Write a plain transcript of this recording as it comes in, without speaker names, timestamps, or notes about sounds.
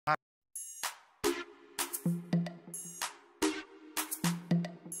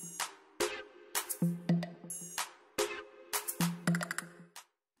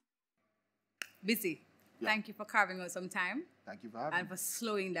busy. Yeah. Thank you for carving out some time Thank you for having and me. for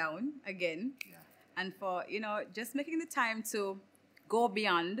slowing down again. Yeah. And for, just making the time to go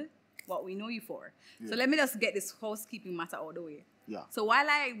beyond what we know you for. So Yeah. let me just get this housekeeping matter out of the way. Yeah. So while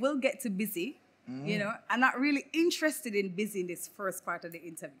I will get to busy, I'm not really interested in busy in this first part of the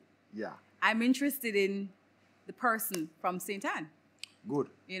interview. Yeah. I'm interested in the person from St. Anne. Good.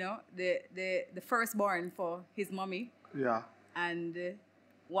 The firstborn for his mommy Yeah. and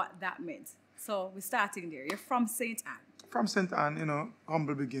what that meant. So we're starting there. You're from St. Anne. From St. Anne,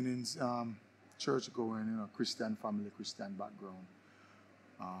 humble beginnings, church going, Christian family, Christian background.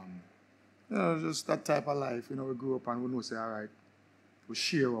 Just that type of life, we grew up and we know say, all right, we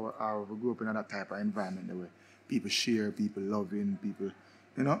share we grew up in that type of environment where people share, people loving, people,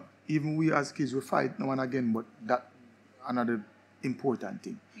 even we as kids, we fight now and again, but that another important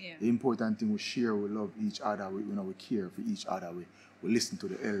thing. Yeah. The important thing, we share, we love each other, we care for each other, we listen to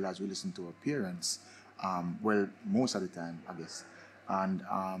the elders, we listen to our parents, well, most of the time, I guess. And,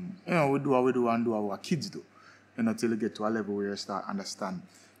 we do what we do and do what our kids do, till you get to a level where you start understand,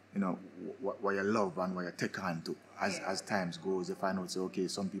 what you love and what you take on to. As times goes, you find out, say, okay,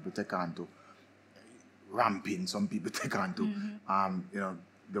 some people take on to ramping, some people take on to,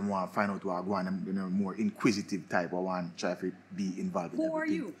 they want to find out what I go on, more inquisitive type, or want to try to be involved in Who are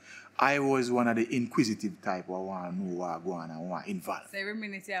everything. you? I was one of the inquisitive type, I want to know what I go on and want to involve. So every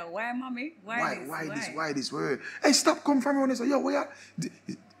minute, yeah, why, mommy? Why this word? Hey, stop, come from around and say, yo, where?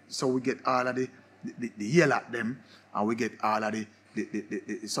 So we get all of the yell at them, and we get all of and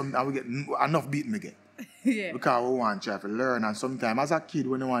we get enough beating again. Yeah. Because we want to try to learn, and sometimes as a kid,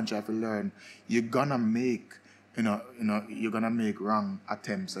 when you want to try to learn, you're gonna make, you're gonna make wrong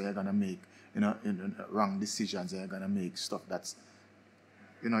attempts, or you're gonna make, wrong decisions, and you're gonna make stuff that's,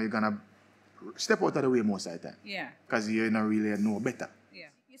 you're gonna step out of the way most of the time. Yeah. Because you don't really know better. Yeah.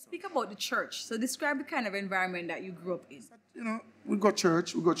 You speak about the church. So describe the kind of environment that you grew up in. We go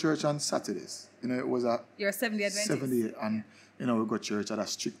church on Saturdays. It was a You're a Seventh-day Adventist. 70, and we go church at a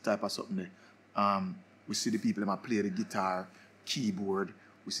strict type of something there. We see the people that play the guitar, keyboard.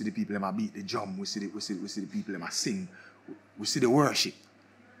 We see the people that beat the drum. We see the people that sing. We see the worship.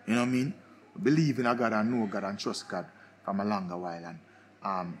 You know what I mean? We believe in a God and know God and trust God from a longer while,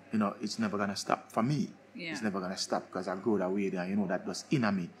 and it's never gonna stop for me. Yeah. It's never gonna stop because I grow that way there. That was in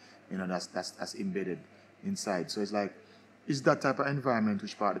me. That's embedded inside. So it's like it's that type of environment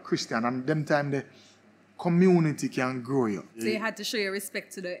which part of the Christian, and them time the community can grow you. So you had to show your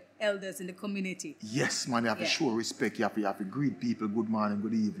respect to the elders in the community. Yes, man, you have to show respect. You have to greet people, good morning,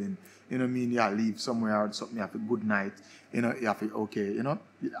 good evening. You know what I mean? You have to leave somewhere or something, you have to good night. You have to, okay,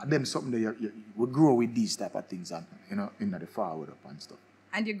 them something that we grow with these type of things and, in the forward up and stuff.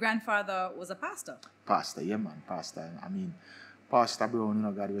 And your grandfather was a pastor? Pastor, yeah, man, pastor. I mean, Pastor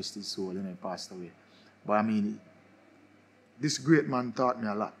Brown, God rest his soul, passed away. But I mean, this great man taught me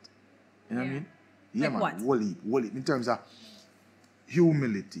a lot. You know what I mean? Yeah, like man, what? Wally, in terms of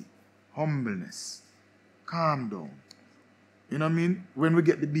humility, humbleness, calm down. You know what I mean? When we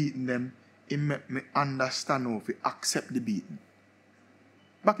get the beating them, it make me understand how to accept the beating.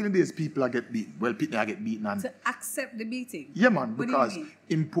 Back in the days, people get beaten. Well, people get beaten. And to accept the beating? Yeah, man, what because do you mean?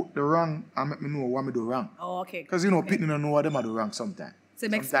 him put the wrong and make me know what I do wrong. Oh, okay. Because, people don't know what them do wrong sometimes. So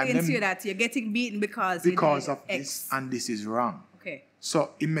it explains to you that you're getting beaten because of X. this, and this is wrong. Okay.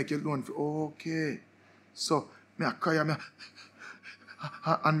 So it make you go and feel, okay. So me I cry and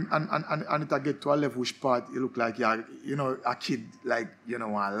it get to a level which part you look like you're a kid like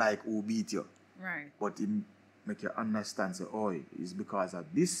who beat you. Right. But it make you understand say, oh, it's because of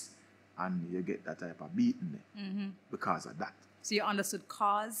this and you get that type of beating because of that. So you understood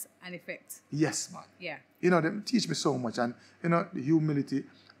cause and effect. Yes, man. Yeah. Them teach me so much, and the humility.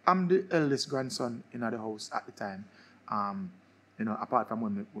 I'm the eldest grandson in the house at the time. Apart from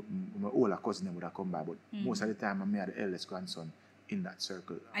when my older cousin would have come by, but most of the time I'm the eldest grandson in that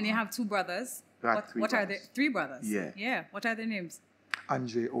circle. And you have two brothers. What are they? Three brothers. Yeah. Yeah. What are their names?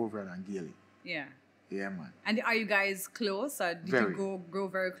 Andre, Overall, and Gailey. Yeah. Yeah, man. And are you guys close? Or did you grow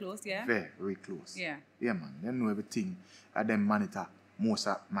very close? Yeah. Very close. Yeah. Yeah, man. They know everything. And them monitor most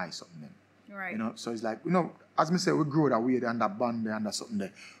of my something. Right. So it's like, as me say, we grow that way and that band there and that something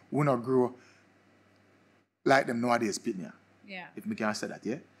there. We not grow like them nowadays, Pitney. Yeah. If me can say that,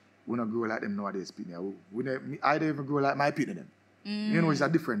 yeah? We not grow like them nowadays, Pitney. I don't even grow like my Pitney them. It's a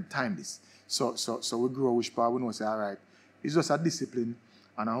different time this. So we grow which part, we know say, all right, it's just a discipline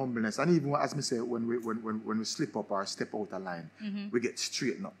and a humbleness. And even as me say, when we slip up or step out of line, we get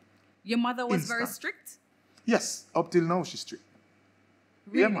straightened up. Your mother was Instant. very strict? Yes, up till now she's strict.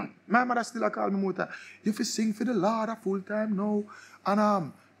 Really? Yeah, man. My mother still call me more time. You have to sing for the Lord a full time now.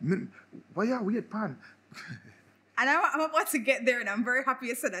 And Why are we at pan? And I'm about to get there, and I'm very happy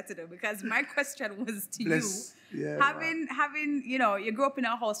you said that to them, because my question was to Bless. you. Yeah, Having, you know, you grew up in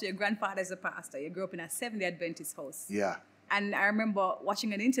a house where your grandfather's a pastor. You grew up in a Seventh-day Adventist house. Yeah. And I remember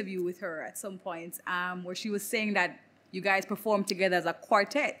watching an interview with her at some point where she was saying that you guys performed together as a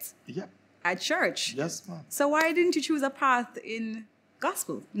quartet at church. Yes, ma'am. So why didn't you choose a path in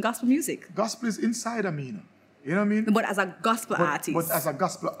gospel music? Gospel is inside of me, you know. You know what I mean? But as a gospel artist. But as a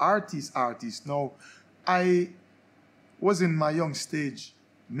gospel artist, now, I was in my young stage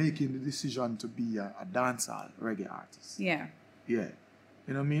making the decision to be a dancehall reggae artist. Yeah. Yeah.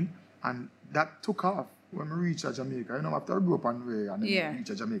 You know what I mean? And that took off when we reached Jamaica. You know, after I grew up and then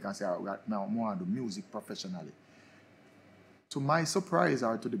reached Jamaica and say, I want to do music professionally. To my surprise,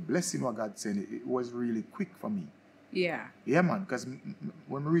 or to the blessing what God sent, it was really quick for me. Yeah. Yeah, man, because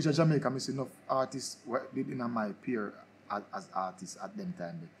when we reached Jamaica, I see enough artists in my peer as artists at them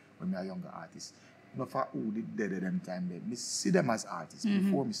time, when we were younger artists. Enough of who did dead at them time, I see them as artists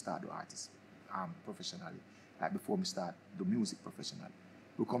before me start the artists professionally. Like before me start the music professionally.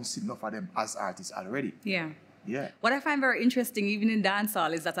 We come see enough of them as artists already. Yeah. Yeah. What I find very interesting, even in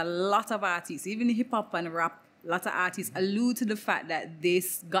dancehall, is that a lot of artists, even in hip-hop and rap, a lot of artists allude to the fact that they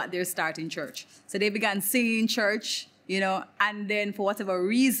got their start in church. So they began singing in church, you know, and then for whatever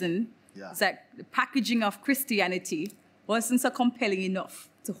reason, it's like the packaging of Christianity wasn't so compelling enough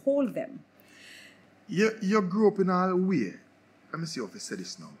to hold them. You grew up in all way. Let me see if I say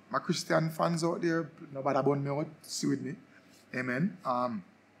this now. My Christian fans out there, nobody about me out, see with me. Amen.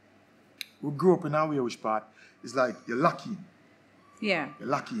 We grew up in a way which part is like you're lucky. Yeah. You're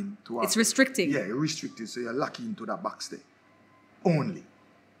lucky into it's restricting. Yeah, you're restricted, so you're lucky into that box there. Only.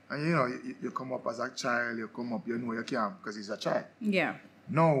 And you know, you come up as a child, you come up, you know you can't because he's a child. Yeah.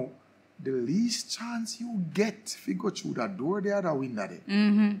 Now, the least chance you get if you go through that door there, that window there.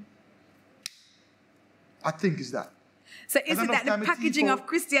 Mm-hmm. I think is that. So is it that the packaging of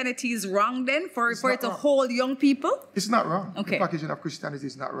Christianity is wrong then for it to hold young people? It's not wrong. Okay. The packaging of Christianity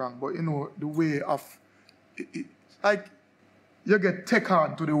is not wrong. But you know, the way of, like, you get taken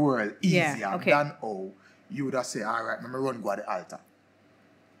on to the world easier than you would have said, all right, let me run go to the altar.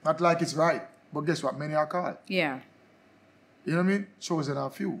 Not like it's right, but guess what? Many are called. Yeah. You know what I mean? Chosen a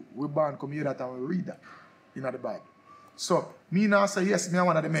few. We're born come hear that and we read that in the Bible. So, me now say, yes, me are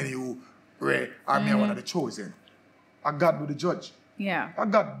one of the many who read, or me are one of the chosen. And God be the judge. Yeah.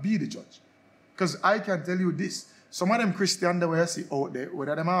 And God be the judge. Because I can tell you this. Some of them Christians that we see out there,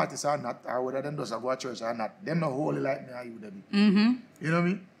 whether them artists or not, or whether them does go to church or not, them not holy like me or you, Debbie. Mm-hmm. You know what I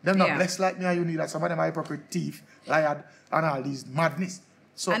mean? Them not blessed like me or you neither. Some of them are hypocrite, thief, liar, and all these madness.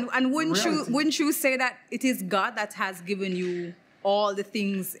 So, and wouldn't you say that it is God that has given you all the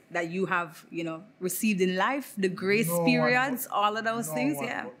things that you have, you know, received in life, the grace periods, all of those things?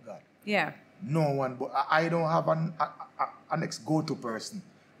 Yeah. Yeah. No one, but I don't have an ex go-to person.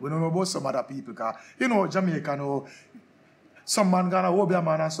 We don't know about some other people. Cause, you know, Jamaica, know, some man gonna obey a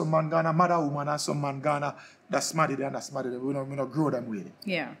man and some man gonna mother woman and some man gonna that's married and that's married. We don't grow them with it.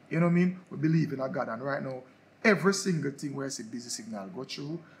 Yeah. You know what I mean? We believe in a God, and right now, every single thing where a busy signal go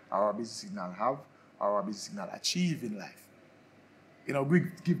through, our busy signal have, our busy signal achieve in life. You know, we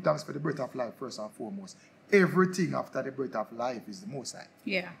give thanks for the breath of life first and foremost. Everything after the breath of life is the Most High.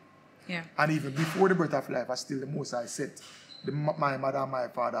 Yeah. Yeah. And even before the birth of life, I still the Most High set my mother and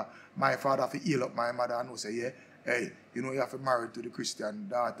my father to heal up my mother and who say, yeah, hey, you know, you have to marry to the Christian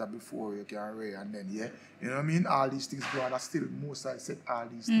daughter before you can marry, and then, yeah, you know what I mean? All these things go on, and still Most High set all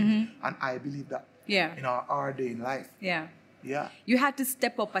these things. And I believe that in our day in life. Yeah. Yeah. You had to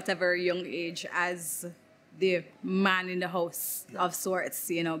step up at a very young age as the man in the house of sorts,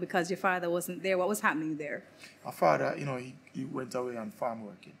 you know, because your father wasn't there. What was happening there? My father, you know, he went away on farm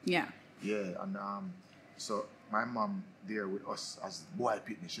working. Yeah. Yeah, and so my mom there with us as boy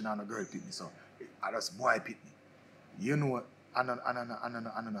pitney. She not a girl pitney, so I just boy pitney. You know, and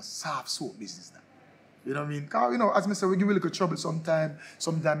a soft soap business now. You know what I mean? Cause, you know, as I say, we give a little trouble sometimes.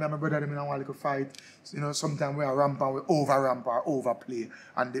 Sometimes me and my brother them in a little fight. You know, sometimes we are ramp and we over ramp or overplay,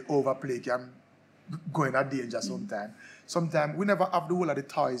 and the overplay can go in a danger sometimes. Sometimes we never have the whole of the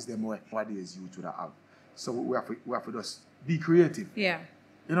toys them where nowadays youth would have. So we have to just be creative. Yeah.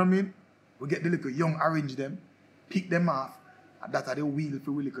 You know what I mean? We get the little young arrange them, pick them off, and that are the wheel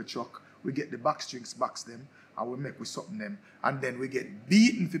for we little truck. We get the back strings, box them, and we make we something them, and then we get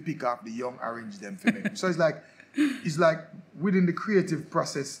beaten for pick off the young arrange them for make. So it's like within the creative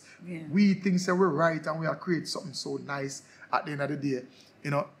process, we think that we're right and we are create something so nice. At the end of the day, you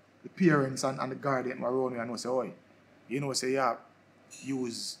know, the parents and the guardian around you and say, oi, you know, say, yeah,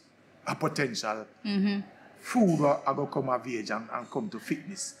 use a potential food I go come of age and come to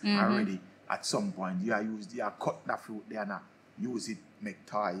fitness already at some point. You use cut that fruit there and use it, make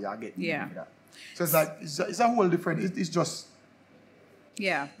tie, you get that. So it's like it's a whole different. It's just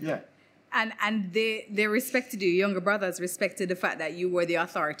yeah. And they respected you. Younger brothers respected the fact that you were the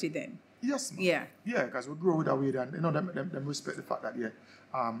authority then. Yes, man. Yeah, because we grow with that way, and them respect the fact that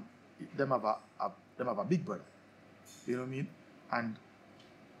them have a big brother. You know what I mean? And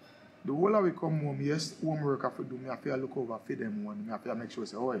the whole of we come home, yes, homework I have to do. Me I feel look over for them one. Me I feel make sure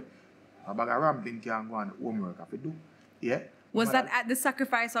say, oh, a bag of rambling can go on homework I have to do. Yeah. Was that at the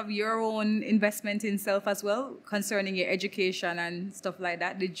sacrifice of your own investment in self as well, concerning your education and stuff like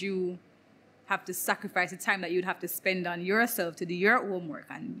that? Did you have to sacrifice the time that you'd have to spend on yourself to do your homework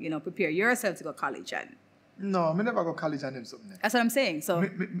and, prepare yourself to go to college? And no, I never go to college and them something. That's what I'm saying. So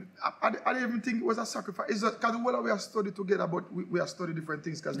I didn't even think it was a sacrifice. It's just because we have studied together, but we have studied different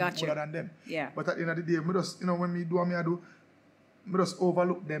things because we're older than them. Yeah. But at the end of the day, we just, when we do what I do, we just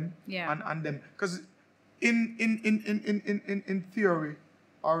overlook them and them. Because in theory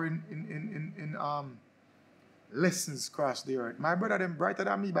or in lessons across the earth, my brother them brighter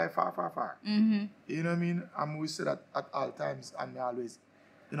than me by far. Mm-hmm. You know what I mean? And we say that at all times, and I always,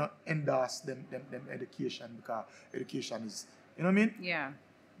 endorse them education, because education is, you know what I mean? Yeah.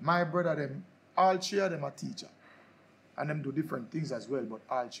 My brother them, all three of them are teacher. And them do different things as well, but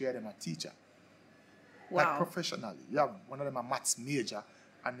all three of them are teacher. Wow. Like professionally. You have one of them a maths major,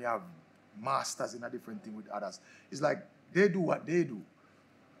 and you have masters in a different thing with others. It's like they do what they do,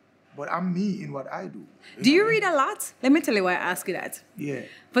 but I'm me in what I do. Do you read a lot? Let me tell you why I ask you that. Yeah.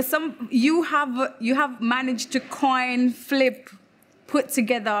 For some, you have managed to coin, flip, put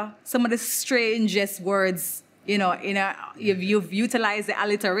together some of the strangest words. You've utilized the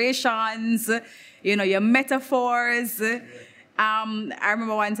alliterations, your metaphors. Yeah. I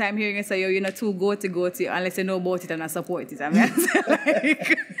remember one time hearing you say, you're not too go to unless you know about it and I support it. I mean,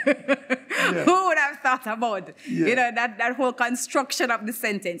 who would have thought about, that whole construction of the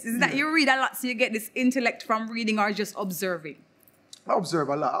sentence? Is that you read a lot so you get this intellect from reading or just observing? I observe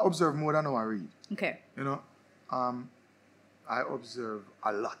a lot. I observe more than I read. Okay. I observe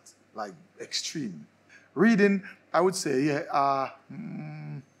a lot, like extreme. Reading, I would say,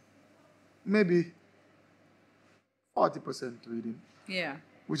 maybe 40% reading. Yeah.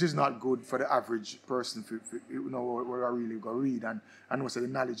 Which is not good for the average person, where I really go read and also the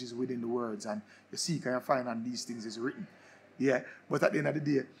knowledge is within the words and you seek and you find and these things is written. Yeah. But at the end of the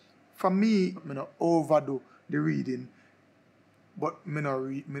day, for me, I not overdo the reading, but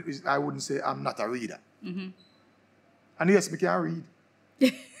I wouldn't say I'm not a reader. Mm-hmm. And yes, I can read.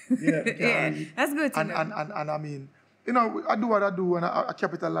 Read. That's good to know. And I mean, I do what I do and I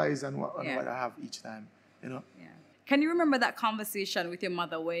capitalize on what I have each time, Yeah. Can you remember that conversation with your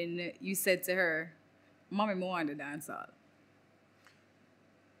mother when you said to her, "Mommy, I want to dance all"?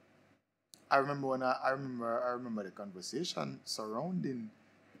 I remember the conversation surrounding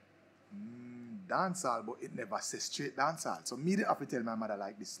dancehall, but it never says straight dancehall. So me, I have to tell my mother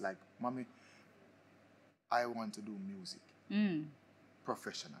like this, like, "Mommy, I want to do music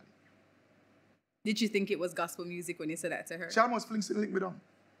professionally." Did you think it was gospel music when you said that to her? She almost linked me down.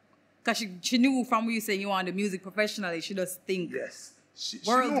 Because she knew from you saying you want the music professionally, she just think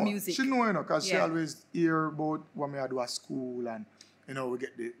world music. She know, because she always hear about what me I do at school, and we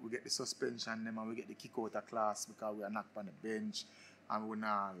get the suspension them and we get the kick out of class because we are knocked on the bench and we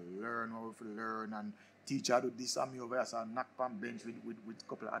not learn what we learn, and teacher do this and me over here, so I knock on bench with a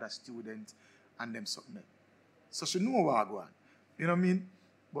couple of other students and them something. So she know what I go on. You know what I mean?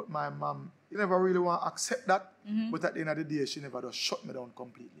 But my mom, you never really want to accept that. Mm-hmm. But at the end of the day, she never just shut me down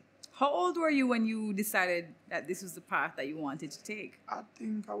completely. How old were you when you decided that this was the path that you wanted to take? I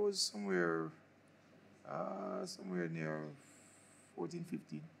think I was somewhere near 14,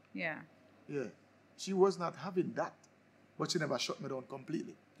 15. Yeah. Yeah. She was not having that, but she never shut me down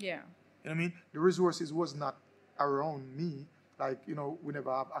completely. Yeah. You know what I mean? The resources was not around me. Like, we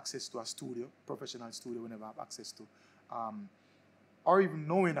never have access to a studio, professional studio. We never have access to, or even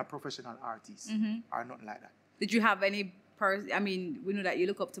knowing a professional artist or nothing like that. Did you have any I mean, we know that you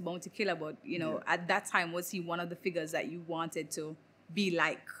look up to Bounty Killer, but, at that time, was he one of the figures that you wanted to be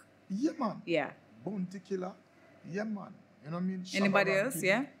like? Yeah, man. Yeah. Bounty Killer. Yeah, man. You know what I mean? Anybody else,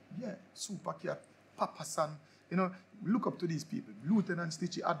 yeah? Yeah. Super Cat, Papa San. Look up to these people. Lieutenant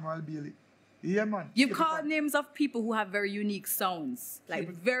Stitchy, Admiral Bailey. Yeah, man. You call names of people who have very unique sounds. Like,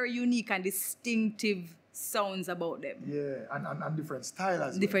 very unique and distinctive sounds about them. Yeah, and different style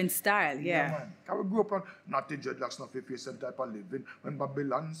as well. Different style, yeah. Man. Can we grow up on not the dreadlocks, not the face, type of living. When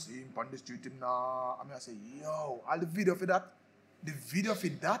Babylon see him on the street, I say, yo, all the video for that. The video for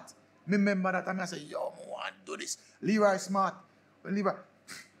that, Me remember that time I say, yo, I want to do this. Leroy Smart. When you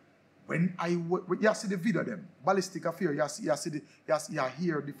see the video them, Ballistic Affair, you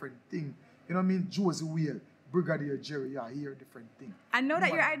hear different thing. You know what I mean? Josie Whale, Brigadier Jerry, you hear different thing. I know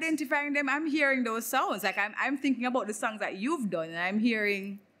that you're identifying them. I'm hearing those sounds. Like I'm thinking about the songs that you've done, and I'm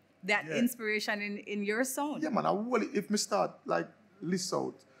hearing that inspiration in your sound. Yeah, man. If me start like list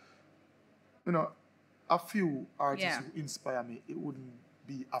out, you know, a few artists who inspire me, it wouldn't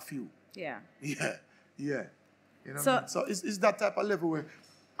be a few. Yeah. Yeah. You know what I mean? So it's that type of level where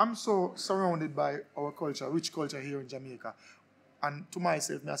I'm so surrounded by our culture, rich culture here in Jamaica. And to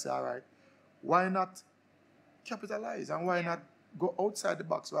myself, I say, all right, why not capitalize and why not go outside the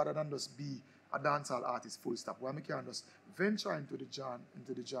box rather than just be a dancehall artist full stop? Why we can just venture into the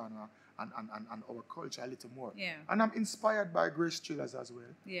genre and our culture a little more. Yeah. And I'm inspired by Grace Chillers as well.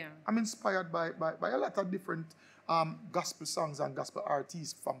 Yeah. I'm inspired by a lot of different gospel songs and gospel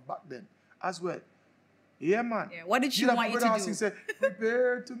artists from back then as well. Yeah, man. Yeah. What did she want you to do? Say,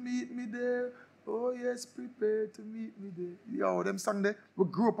 prepare to meet me there. Oh, yes, prepare to meet me there. Yo, them song there. We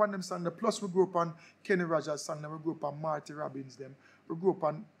grew up on them song there. Plus, we grew up on Kenny Rogers' song there. We grew up on Marty Robbins' them. We grew up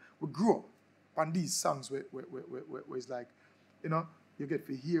on these songs where it's like, you know, you get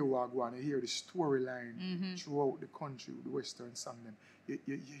to hear what go on. You hear the storyline throughout the country, the Western song them.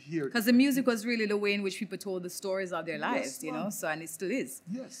 You hear. Because the music was really the way in which people told the stories of their lives, you know, so, and it still is.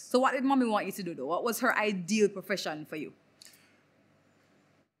 Yes. So what did mommy want you to do though? What was her ideal profession for you?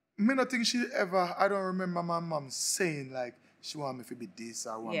 Me not think she ever, I don't remember my mom saying like, she want me to be this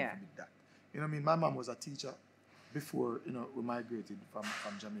or want me to be that. You know what I mean? My mom was a teacher before, you know, we migrated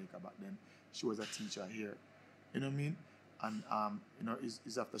from Jamaica back then. She was a teacher here. You know what I mean? And, you know,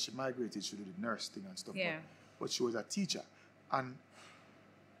 it's after she migrated, she did the nurse thing and stuff. Yeah. But she was a teacher. And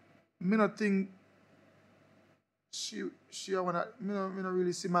me not think she wanna, me not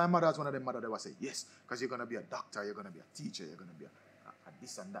really see my mother as one of them mother that was say, yes, because you're going to be a doctor, you're going to be a teacher, you're going to be a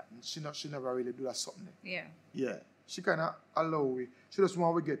this and that. And she never really do that something. Yeah. Yeah. She kind of allow we. She just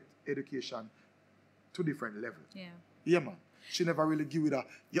want we get education to different levels. Yeah. Yeah, man. She never really give it a,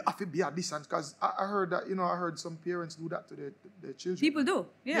 you have to be a distance. Because I heard that, you know, I heard some parents do that to their children. People do.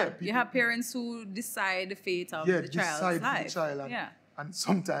 Yeah. People, you have parents who decide the fate of the child's life. The child and, yeah. And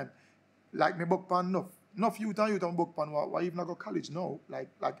sometimes, like me book pan enough youth and book pan why even go college now. Like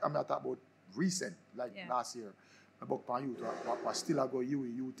I'm not talking about recent, like last year. I book pan youth I still I go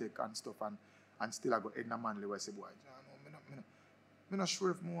UTech and stuff and still I go Edna Manley where I say, boy, I'm not sure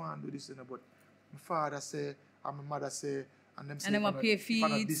if I want to do this, you know, but my father say and my mother say and them say and then I pay fees.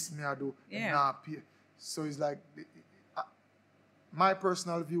 If I this me I do and nah pay. So it's like my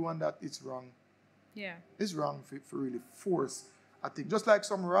personal view on that, it's wrong. Yeah. It's wrong for really force, I think. Just like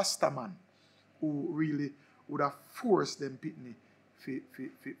some Rasta man who really would have forced them pitney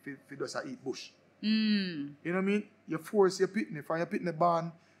for just eat bush. Mm. You know what I mean? You force your pitney from your pitney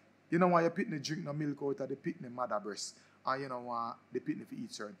barn. You don't want your pitney drink no milk out of the pitney mother breast. And you don't want the pitney to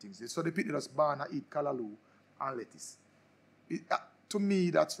eat certain things. So the pitney just born and eat callaloo and lettuce. To me,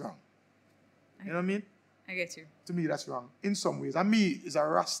 that's wrong. You know what I mean? I get you. To me, that's wrong. In some ways. And me is a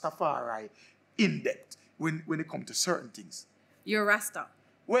Rastafari in depth when it comes to certain things. You're Rasta.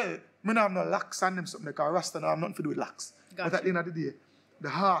 Well, I don't have no lax on them something because Rasta don't have nothing to do with lax. But at the end of the day, the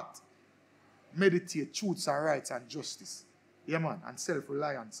heart meditate truths and rights and justice. Yeah, man. And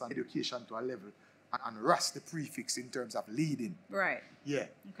self-reliance and education to a level. And rest the prefix in terms of leading. Right. Yeah.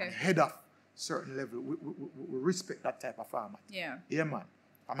 Okay. And head off certain level. We respect that type of format. Yeah. Yeah, man.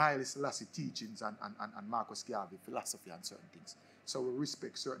 From Haile Selassie teachings and Marcus Garvey philosophy and certain things. So we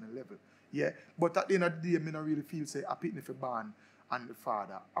respect certain level. Yeah. But at the end of the day, I don't really feel say a pitney for born and the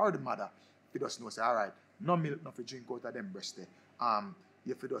father or the mother, they just know say, all right, no milk, no for drink out of them breast there.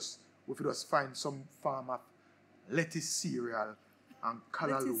 If you just find some form of lettuce cereal and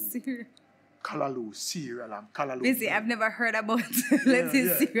callaloo. Callaloo cereal and callaloo. Busy, I've never heard about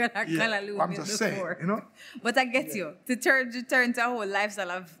lettuce cereal and callaloo I'm just before. saying, you know. But I get you. To turn to a whole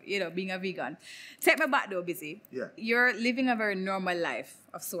lifestyle of, you know, being a vegan. Take me back though, Busy. Yeah. You're living a very normal life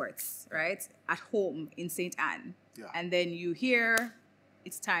of sorts, right? At home in St. Anne. Yeah. And then you hear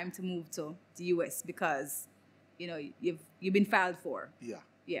it's time to move to the US because, you know, you've been filed for. Yeah.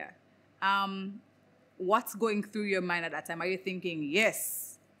 Yeah. What's going through your mind at that time? Are you thinking,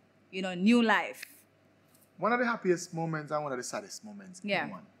 yes, you know, new life? One of the happiest moments and one of the saddest moments. Yeah.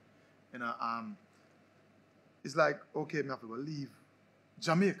 In one. You know, it's like, okay, I have to leave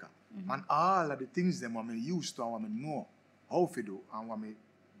Jamaica. Mm-hmm. And all of the things them what I used to and what I know how to do and what I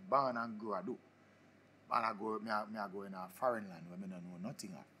born and grow I do. And I go in a foreign land where I don't know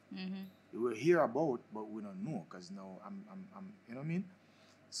nothing of. Mm-hmm. We will hear about, but we don't know because now I'm you know what I mean?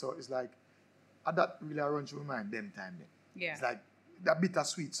 So it's like, that really run through my mind them time then. Yeah. It's like that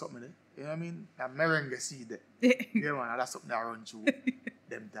bittersweet something there. You know what I mean? That merengue seed there. Yeah, man, that's something that run through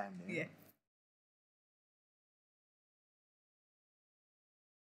them time there. Yeah.